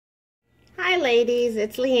Hi ladies,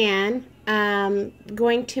 it's Leanne.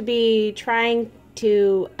 Going to be trying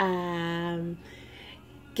to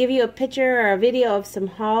give you a picture or a video of some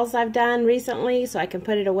hauls I've done recently so I can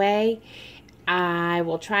put it away. I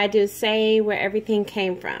will try to say where everything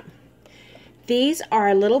came from. These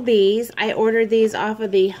are little bees. I ordered these off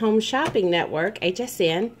of the Home Shopping Network,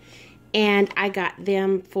 HSN, and I got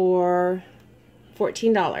them for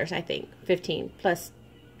 $14, I think, $15 plus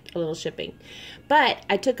a little shipping. But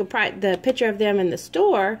I took the picture of them in the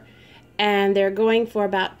store, and they're going for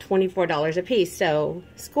about $24 a piece. So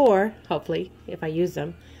score, hopefully, if I use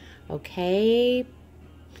them. Okay,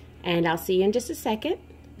 and I'll see you in just a second.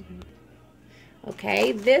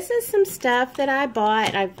 Okay, this is some stuff that I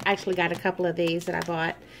bought. I've actually got a couple of these that I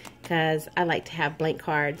bought because I like to have blank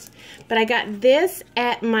cards. But I got this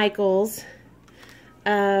at Michael's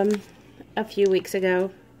a few weeks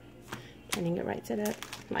ago. Turning it right side up,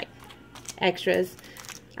 like extras.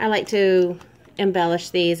 I like to embellish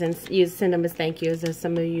these and send them as thank yous, as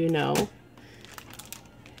some of you know.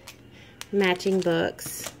 Matching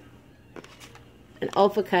books, an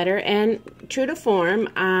Olfa cutter, and true to form,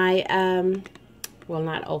 well,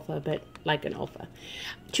 not Olfa, but like an Olfa.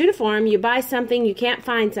 True to form, you buy something, you can't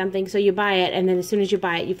find something, so you buy it, and then as soon as you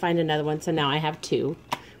buy it, you find another one. So now I have two,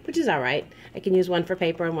 which is all right. I can use one for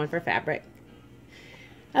paper and one for fabric.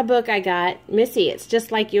 A book I got, Missy. It's just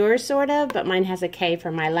like yours, sort of, but mine has a K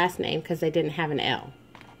for my last name because they didn't have an L.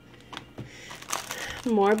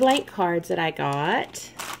 More blank cards that I got.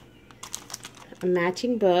 A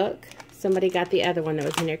matching book. Somebody got the other one that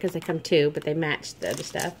was in here because they come two, but they matched the other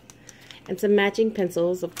stuff. And some matching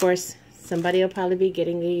pencils. Of course, somebody will probably be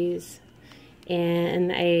getting these in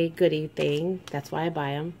a goodie thing. That's why I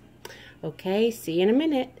buy them. Okay, see you in a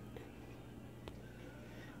minute.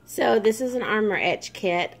 So this is an armor etch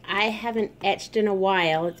kit. I haven't etched in a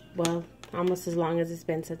while. It's, well, almost as long as it's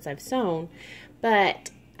been since I've sewn.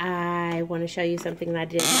 But I want to show you something that I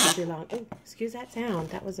did not too long. Oh, excuse that sound.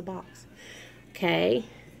 That was a box. Okay.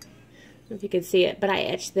 I don't know if you can see it, but I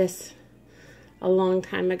etched this a long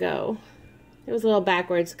time ago. It was a little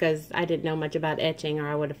backwards because I didn't know much about etching, or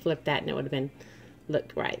I would have flipped that and it would have been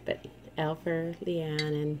looked right. But L for Leanne,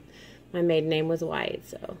 and my maiden name was White,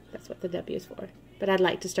 so that's what the W is for. But I'd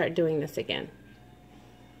like to start doing this again.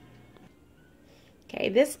 Okay,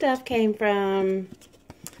 this stuff came from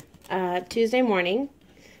Tuesday morning.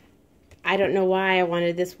 I don't know why I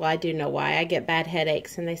wanted this. Well, I do know why. I get bad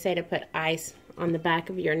headaches, and they say to put ice on the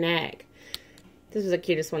back of your neck. This was the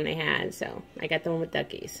cutest one they had, so I got the one with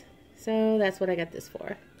duckies. So that's what I got this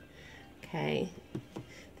for. Okay.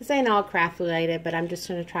 This ain't all craft related, but I'm just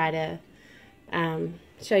going to try to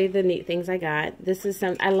show you the neat things I got. This is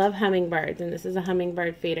I love hummingbirds, and this is a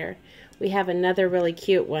hummingbird feeder. We have another really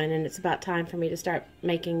cute one, and it's about time for me to start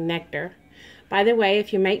making nectar. By the way,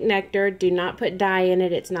 if you make nectar, do not put dye in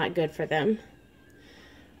it. It's not good for them.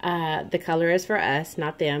 The color is for us,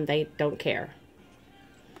 not them. They don't care.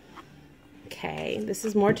 Okay, this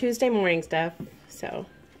is more Tuesday morning stuff. So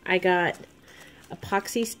I got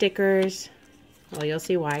epoxy stickers. Well, you'll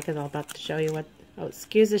see why, because I'm about to show you what. Oh,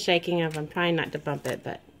 excuse the shaking of. I'm trying not to bump it,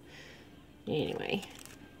 but anyway.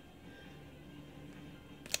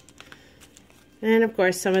 And of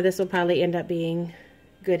course, some of this will probably end up being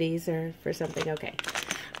goodies or for something. Okay.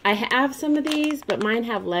 I have some of these, but mine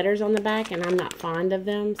have letters on the back, and I'm not fond of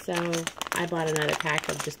them, so I bought another pack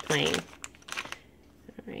of just plain.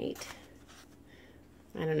 All right.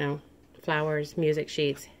 I don't know. Flowers, music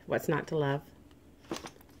sheets, what's not to love.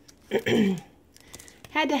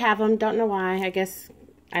 Had to have them. Don't know why. I guess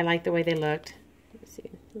I like the way they looked. Let's see.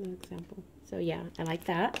 An example. So, yeah, I like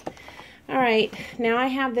that. All right. Now I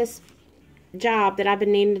have this job that I've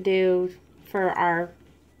been needing to do for our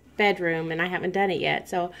bedroom, and I haven't done it yet.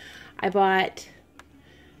 So, I bought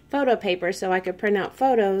photo paper so I could print out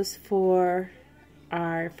photos for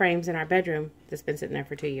our frames in our bedroom that's been sitting there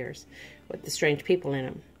for 2 years with the strange people in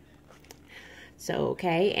them. So,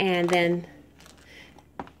 okay. And then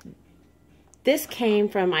this came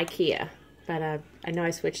from IKEA, but I know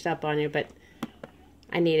I switched up on you, but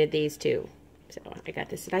I needed these too. So I got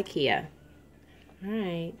this at IKEA. All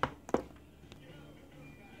right.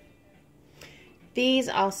 These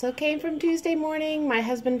also came from Tuesday morning. My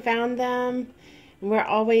husband found them. We're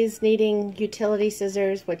always needing utility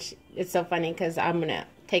scissors, which is so funny because I'm going to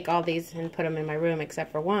take all these and put them in my room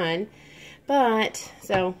except for one. But,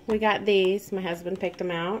 so we got these. My husband picked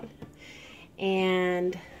them out.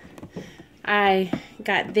 And I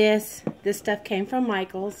got this. This stuff came from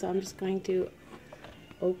Michael's, so I'm just going to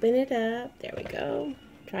open it up. There we go.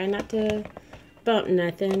 Try not to bump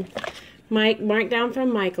nothing. Marked down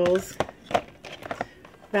from Michael's.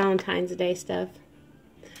 Valentine's Day stuff.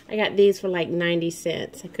 I got these for like 90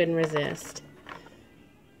 cents. I couldn't resist.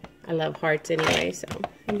 I love hearts anyway, so.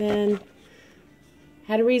 And then,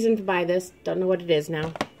 had a reason to buy this. Don't know what it is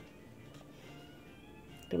now.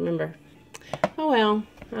 Don't remember. Oh well,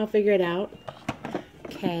 I'll figure it out.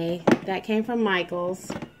 Okay, that came from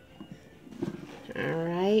Michael's.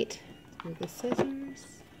 Alright, the scissors.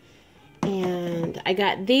 And I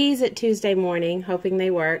got these at Tuesday morning, hoping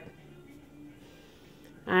they work.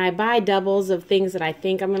 I buy doubles of things that I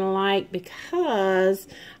think I'm going to like because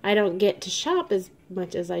I don't get to shop as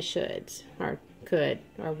much as I should, or could,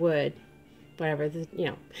 or would, whatever, you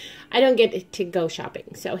know. I don't get to go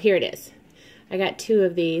shopping, so here it is. I got 2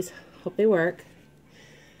 of these. Hope they work.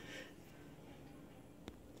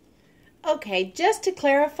 Okay, just to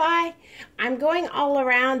clarify, I'm going all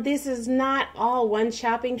around. This is not all one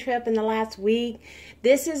shopping trip in the last week.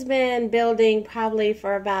 This has been building probably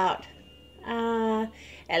for about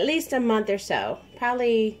at least a month or so.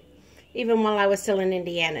 Probably even while I was still in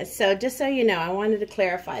Indiana. So just so you know, I wanted to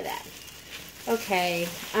clarify that. Okay,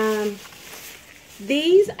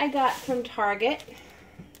 these I got from Target.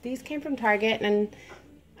 These came from Target, and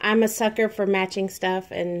I'm a sucker for matching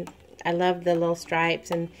stuff, and I love the little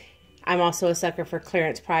stripes, and I'm also a sucker for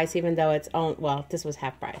clearance price, even though it's on, well, this was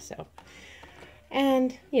half price, so.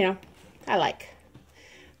 And, you know, I like.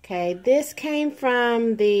 Okay, this came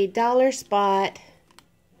from the Dollar Spot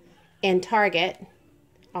in Target,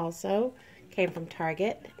 also. Came from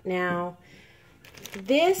Target. Now,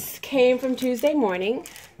 this came from Tuesday morning.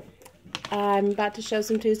 I'm about to show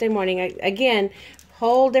some Tuesday morning. Again,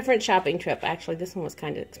 whole different shopping trip. Actually, this one was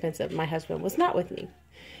kind of expensive. My husband was not with me.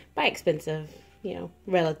 By expensive, you know,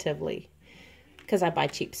 relatively, because I buy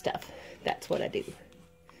cheap stuff. That's what I do.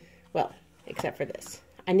 Well, except for this.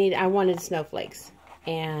 I wanted snowflakes,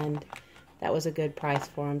 and that was a good price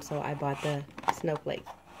for them, so I bought the snowflake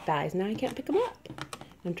dies. Now I can't pick them up.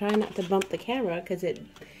 I'm trying not to bump the camera because it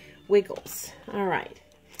wiggles. All right.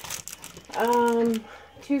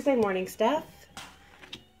 Tuesday morning stuff.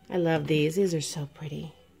 I love these. These are so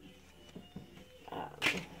pretty.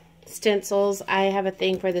 Stencils. I have a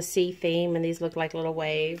thing for the sea theme, and these look like little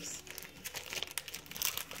waves.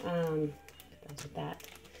 That's that.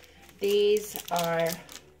 These are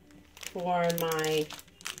for my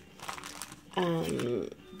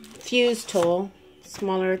fuse tool.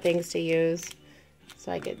 Smaller things to use,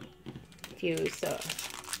 so I could fuse. So,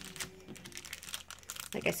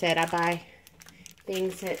 like I said, I buy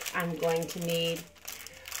things that I'm going to need.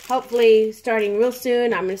 Hopefully, starting real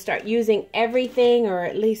soon, I'm going to start using everything, or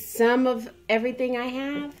at least some of everything I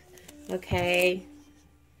have. Okay,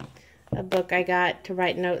 a book I got to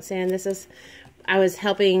write notes in. This is, I was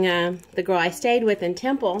helping the girl I stayed with in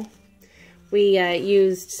Temple. We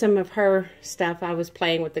used some of her stuff. I was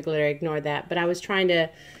playing with the glitter, ignore that. But I was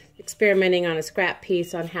experimenting on a scrap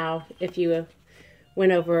piece on how, if you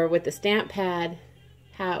went over with the stamp pad,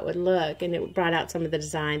 how it would look. And it brought out some of the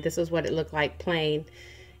design. This is what it looked like plain.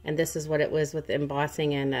 And this is what it was with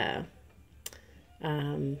embossing and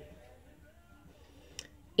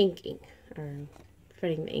inking, or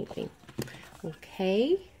putting the ink thing.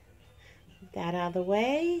 Okay, get that out of the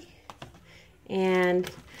way. And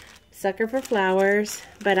sucker for flowers,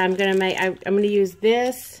 but I'm gonna use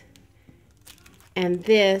this and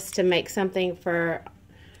this to make something for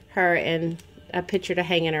her, in a picture to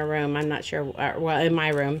hang in her room. I'm not sure, well, in my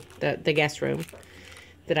room, the guest room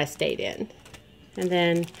that I stayed in. And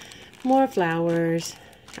then more flowers.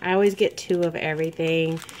 I always get 2 of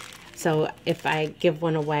everything, so if I give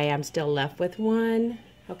one away, I'm still left with one.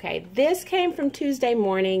 Okay, this came from Tuesday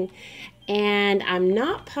morning, and I'm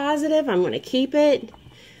not positive I'm going to keep it,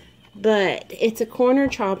 but it's a corner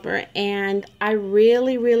chopper, and I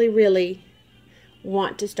really, really, really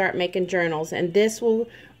want to start making journals. And this will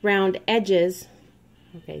round edges.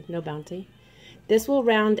 Okay, no bouncy. This will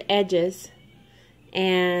round edges,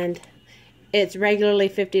 and it's regularly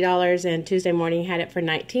 $50, and Tuesday morning had it for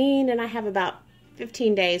 $19, and I have about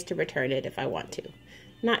 15 days to return it if I want to.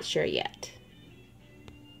 Not sure yet.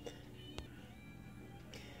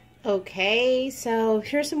 Okay, so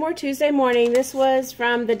here's some more Tuesday morning. This was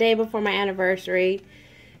from the day before my anniversary.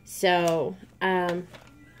 So, I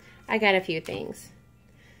got a few things.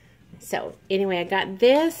 So, anyway, I got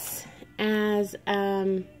this as,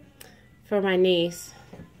 for my niece.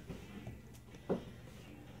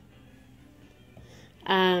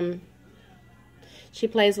 She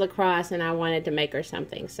plays lacrosse, and I wanted to make her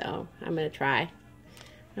something, so I'm going to try.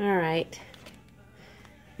 Alright.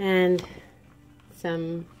 And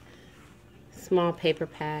some small paper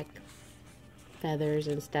pack feathers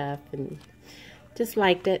and stuff, and just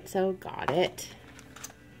liked it, so got it.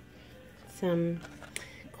 Some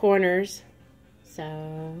corners,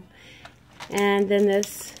 So, and then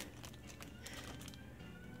this,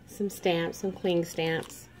 some stamps, some cling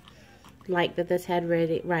stamps. Like that this had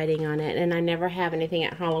writing on it, and I never have anything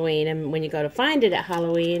at Halloween, and when you go to find it at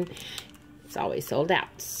Halloween, it's always sold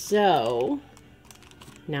out. So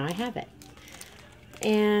now I have it.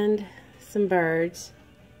 And some birds,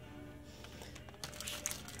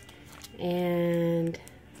 and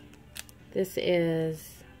this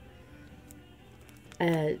is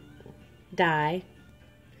a die,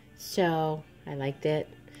 so I liked it.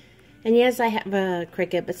 And yes, I have a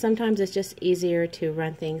Cricut, but sometimes it's just easier to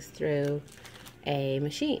run things through a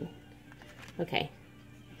machine. Okay,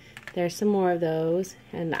 there's some more of those,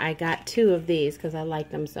 and I got 2 of these because I like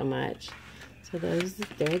them so much. So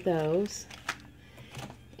they're those.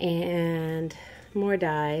 And more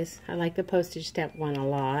dies. I like the postage stamp one a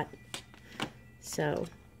lot. So,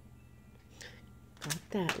 got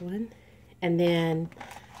that one. And then,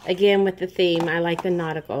 again with the theme, I like the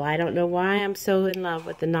nautical. I don't know why I'm so in love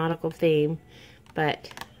with the nautical theme, but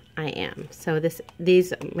I am. So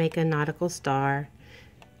these make a nautical star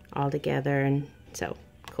all together, and so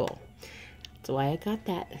cool. That's why I got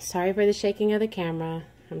that. Sorry for the shaking of the camera.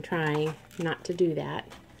 I'm trying not to do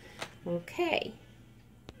that. Okay.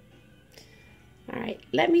 Alright,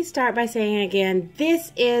 let me start by saying again,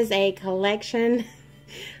 this is a collection.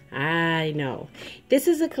 I know. This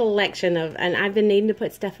is a collection of, and I've been needing to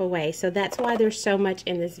put stuff away, so that's why there's so much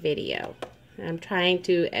in this video. I'm trying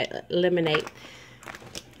to eliminate.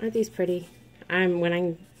 Aren't these pretty? I'm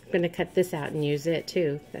going to cut this out and use it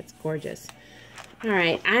too. That's gorgeous.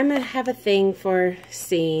 Alright, I'm going to have a thing for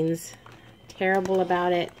scenes. Terrible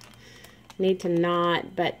about it. Need to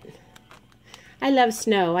not, but I love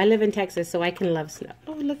snow. I live in Texas, so I can love snow.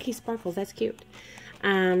 Oh, look, he sparkles. That's cute.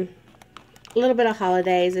 A little bit of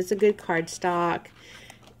holidays. It's a good cardstock.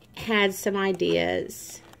 Had some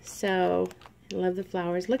ideas. So, I love the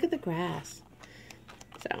flowers. Look at the grass.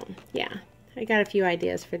 So, yeah. I got a few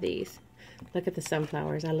ideas for these. Look at the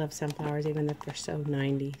sunflowers. I love sunflowers, even if they're so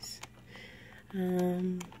 90s.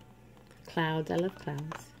 Clouds. I love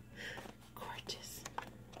clouds. Gorgeous.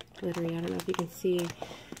 Glittery. I don't know if you can see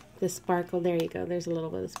the sparkle. There you go. There's a little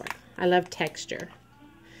bit of sparkle. I love texture.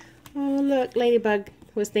 Oh, look. Ladybug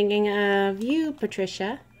was thinking of you,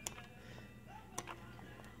 Patricia.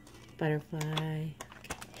 Butterfly. Okay.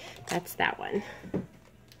 That's that one.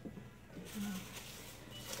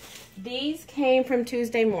 These came from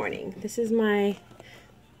Tuesday morning. This is my...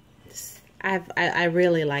 I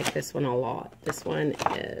really like this one a lot. This one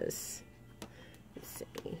is, let's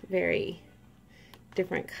see, very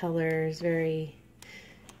different colors, very...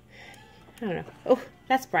 I don't know. Oh,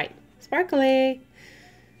 that's bright. Sparkly.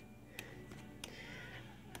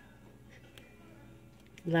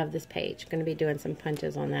 Love this page. Going to be doing some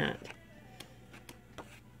punches on that.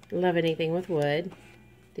 Love anything with wood.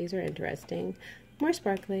 These are interesting. More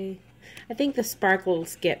sparkly. I think the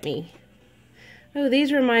sparkles get me. Oh,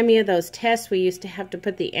 these remind me of those tests we used to have to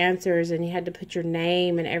put the answers, and you had to put your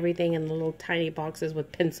name and everything in the little tiny boxes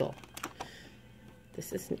with pencil.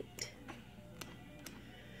 This is neat.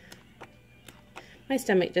 My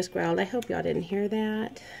stomach just growled. I hope y'all didn't hear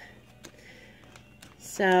that.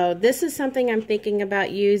 So this is something I'm thinking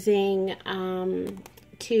about using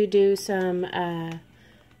to do some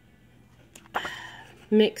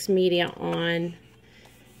mixed media on.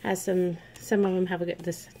 Has some of them have a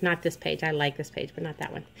good, not this page. I like this page, but not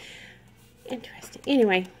that one. Interesting.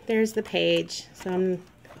 Anyway, there's the page. So I'm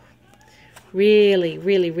really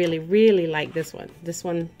like this one. This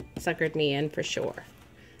one suckered me in for sure.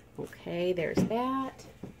 Okay, there's that.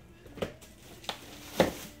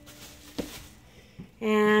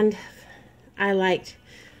 And I liked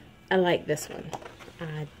this one.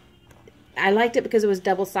 I liked it because it was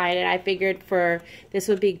double-sided. I figured this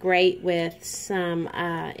would be great with some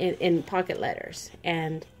in pocket letters.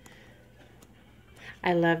 And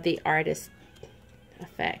I love the artist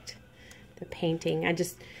effect, the painting. I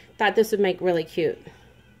just thought this would make really cute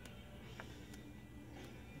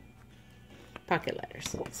pocket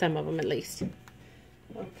letters, some of them at least.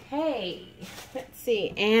 Okay, let's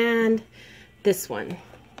see. And this one.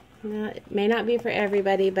 It may not be for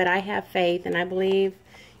everybody, but I have faith, and I believe,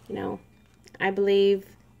 you know, I believe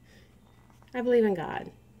in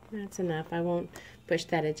God. That's enough. I won't push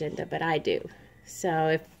that agenda, but I do. So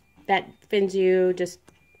if that offends you, just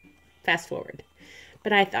fast forward.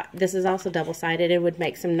 But I thought this is also double-sided. It would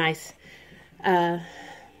make some nice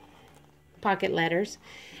pocket letters.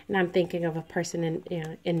 And I'm thinking of a person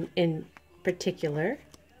in particular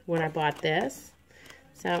when I bought this.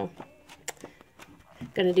 So I'm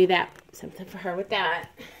going to do that, something for her with that.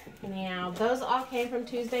 Now, those all came from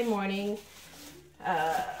Tuesday morning.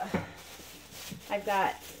 I've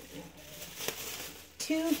got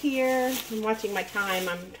 2 here. I'm watching my time.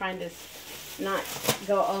 I'm trying to not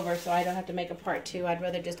go over so I don't have to make a part 2. I'd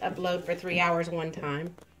rather just upload for 3 hours one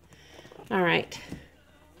time. All right.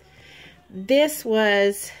 This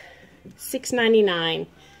was $6.99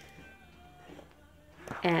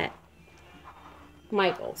 at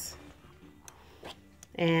Michael's.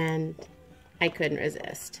 And I couldn't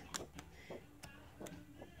resist.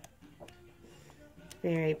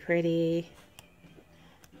 Very pretty.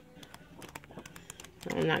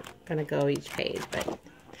 I'm not going to go each page, but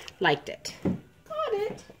liked it. Got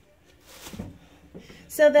it.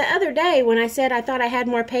 So the other day when I said I thought I had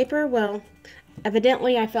more paper, well,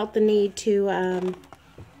 evidently I felt the need to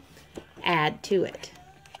add to it.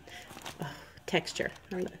 Oh, texture.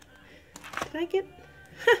 Did I get...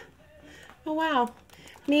 Oh, wow.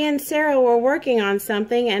 Me and Sarah were working on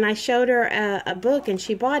something, and I showed her a book, and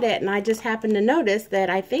she bought it, and I just happened to notice that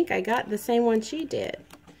I think I got the same one she did.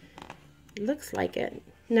 Looks like it.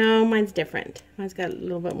 No, mine's different. Mine's got a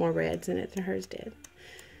little bit more reds in it than hers did.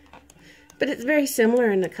 But it's very similar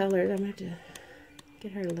in the colors. I'm going to have to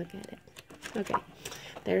get her to look at it. Okay,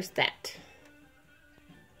 there's that.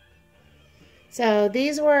 So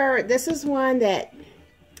this is one that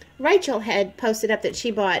Rachel had posted up that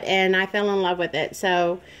she bought, and I fell in love with it.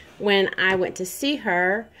 So when I went to see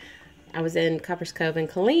her, I was in Copper's Cove in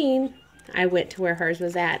Colleen. I went to where hers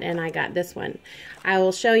was at, and I got this one. I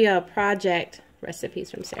will show you a project,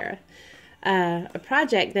 recipes from Sarah, a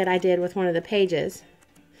project that I did with one of the pages.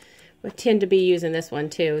 We tend to be using this one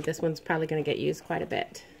too. This one's probably going to get used quite a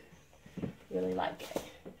bit. Really like it.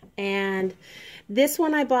 And this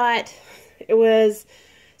one I bought, it was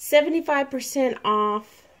 75%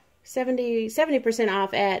 off. 70%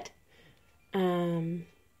 off at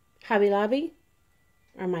Hobby Lobby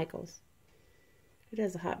or Michael's. Who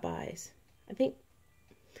does the hot buys? I think,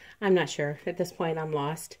 I'm not sure. At this point, I'm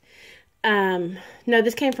lost. No,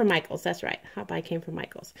 this came from Michael's. That's right. Hot buy came from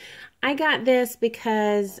Michael's. I got this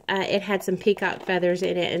because it had some peacock feathers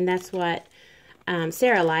in it, and that's what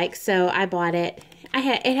Sarah likes. So I bought it.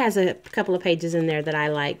 It has a couple of pages in there that I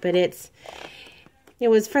like, but it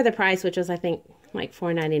was for the price, which was, I think, like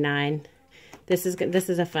 $4.99. This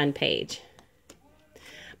is a fun page.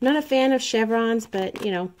 I'm not a fan of chevrons, but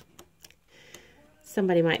you know,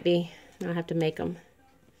 somebody might be. I'll have to make them.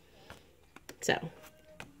 So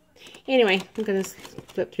anyway, I'm gonna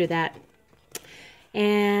flip through that,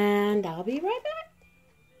 and I'll be right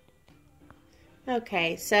back.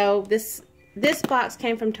 Okay, so this box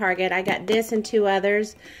came from Target. I got this and 2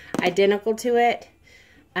 others identical to it.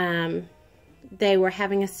 They were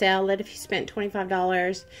having a sale that if you spent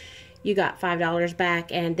 $25, you got $5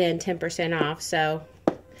 back and then 10% off. So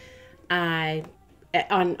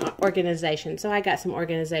on organization. So I got some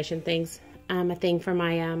organization things. A thing for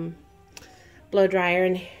my blow dryer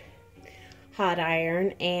and hot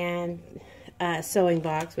iron, and sewing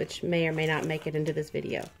box, which may or may not make it into this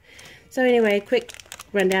video. So anyway, quick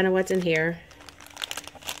rundown of what's in here.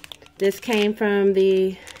 This came from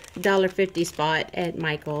the $1.50 spot at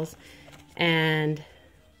Michael's. And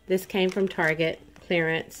this came from Target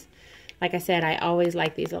clearance. Like I said, I always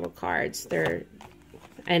like these little cards.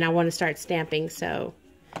 And I want to start stamping, so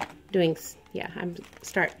I'm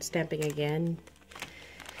start stamping again.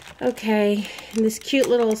 Okay, and this cute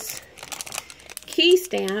little key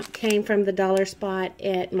stamp came from the dollar spot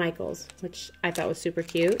at Michael's, which I thought was super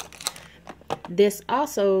cute. This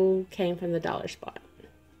also came from the dollar spot.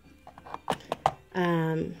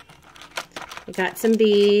 I got some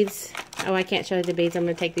beads. Oh, I can't show you the beads. I'm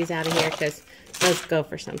going to take these out of here because those go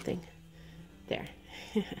for something. There.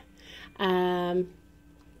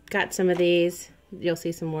 Got some of these. You'll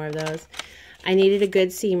see some more of those. I needed a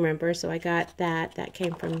good seam ripper, so I got that. That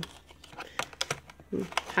came from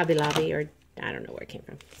Hobby Lobby, or I don't know where it came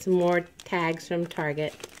from. Some more tags from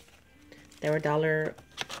Target. They were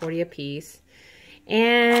 $1.40 a piece.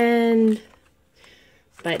 And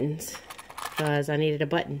buttons, because I needed a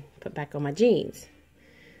button put back on my jeans.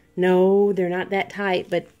 No, they're not that tight,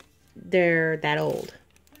 but they're that old.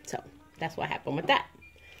 So that's what happened with that.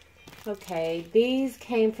 Okay, these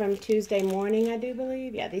came from Tuesday morning, I do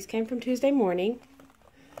believe. Yeah, these came from Tuesday morning.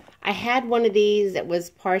 I had one of these that was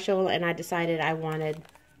partial, and I decided I wanted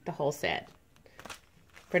the whole set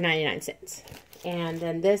for 99 cents. And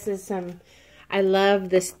then this is I love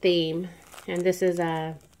this theme, and this is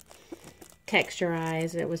a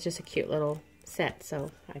texturized. It was just a cute little set,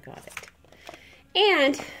 so I got it.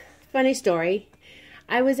 And funny story,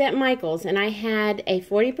 I was at Michael's and I had a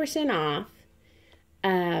 40% off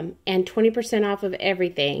and 20% off of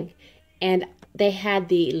everything, and they had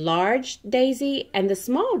the large daisy and the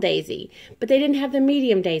small daisy, but they didn't have the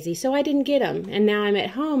medium daisy, so I didn't get them. And now I'm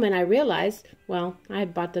at home and I realized, well, I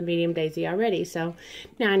had bought the medium daisy already, so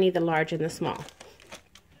now I need the large and the small.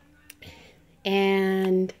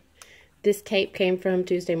 And this tape came from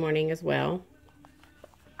Tuesday Morning as well.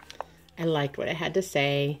 I liked what it had to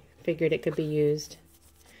say. Figured it could be used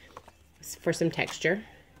for some texture.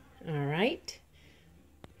 All right.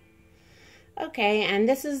 Okay, and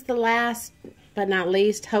this is the last but not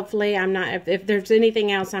least. Hopefully, I'm not, if there's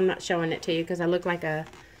anything else, I'm not showing it to you because I look like a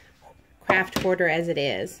craft hoarder as it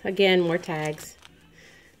is. Again, more tags.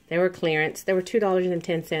 They were clearance. They were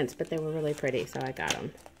 $2.10, but they were really pretty, so I got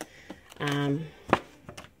them.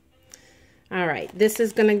 All right, this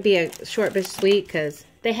is going to be a short but sweet because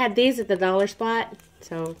they had these at the dollar spot,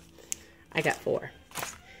 so I got 4.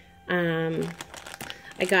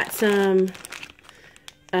 I got some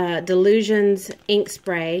Delusions ink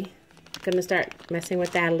spray. Going to start messing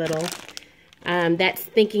with that a little. That's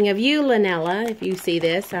Thinking of You, Lanella. If you see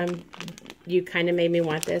this, you kind of made me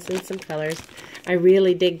want this in some colors. I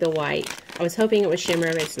really dig the white. I was hoping it was shimmer,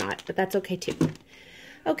 but it's not, but that's okay too.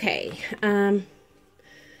 Okay,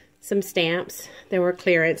 some stamps. They were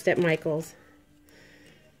clearance at Michael's.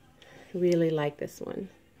 Really like this one.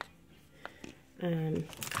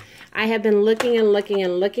 I have been looking and looking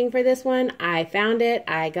and looking for this one. I found it.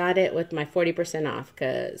 I got it with my 40% off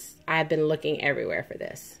because I've been looking everywhere for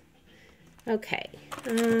this. Okay.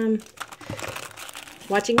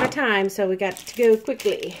 Watching my time, so we got to go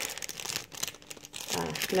quickly.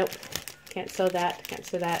 Nope. Can't sew that. Can't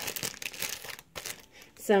sew that.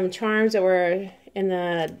 Some charms that were in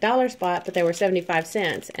the dollar spot, but they were 75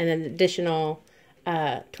 cents and an additional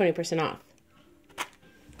 20% off.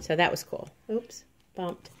 So that was cool. Oops,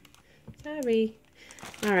 bumped. Sorry.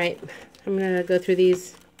 All right, I'm going to go through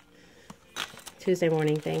these Tuesday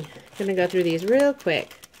morning thing. I'm going to go through these real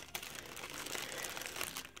quick.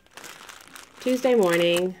 Tuesday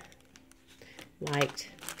morning, liked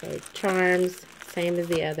the charms, same as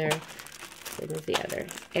the other,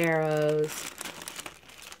 arrows,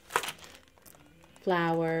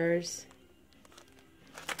 flowers,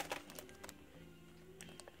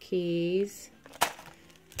 keys.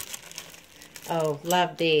 Oh,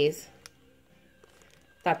 love these.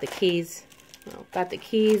 Thought the keys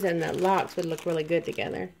and the locks would look really good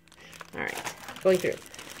together. All right, going through.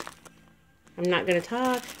 I'm not going to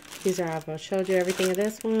talk. These are, I've showed you everything of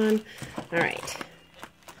this one. All right.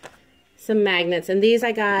 Some magnets, and these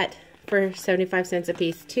I got for 75 cents a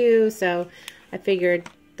piece too, so I figured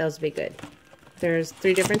those would be good. There's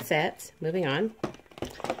 3 different sets. Moving on.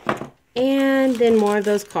 And then more of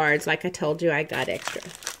those cards. Like I told you, I got extra.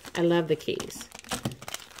 I love the keys.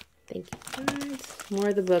 Thank you, cards. More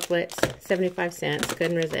of the booklets. 75 cents.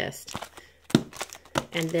 Couldn't resist.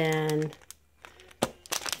 And then a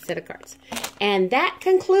set of cards. And that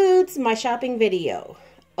concludes my shopping video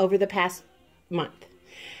over the past month.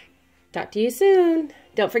 Talk to you soon.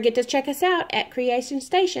 Don't forget to check us out at Creation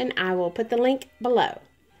Station. I will put the link below.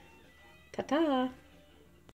 Ta-ta.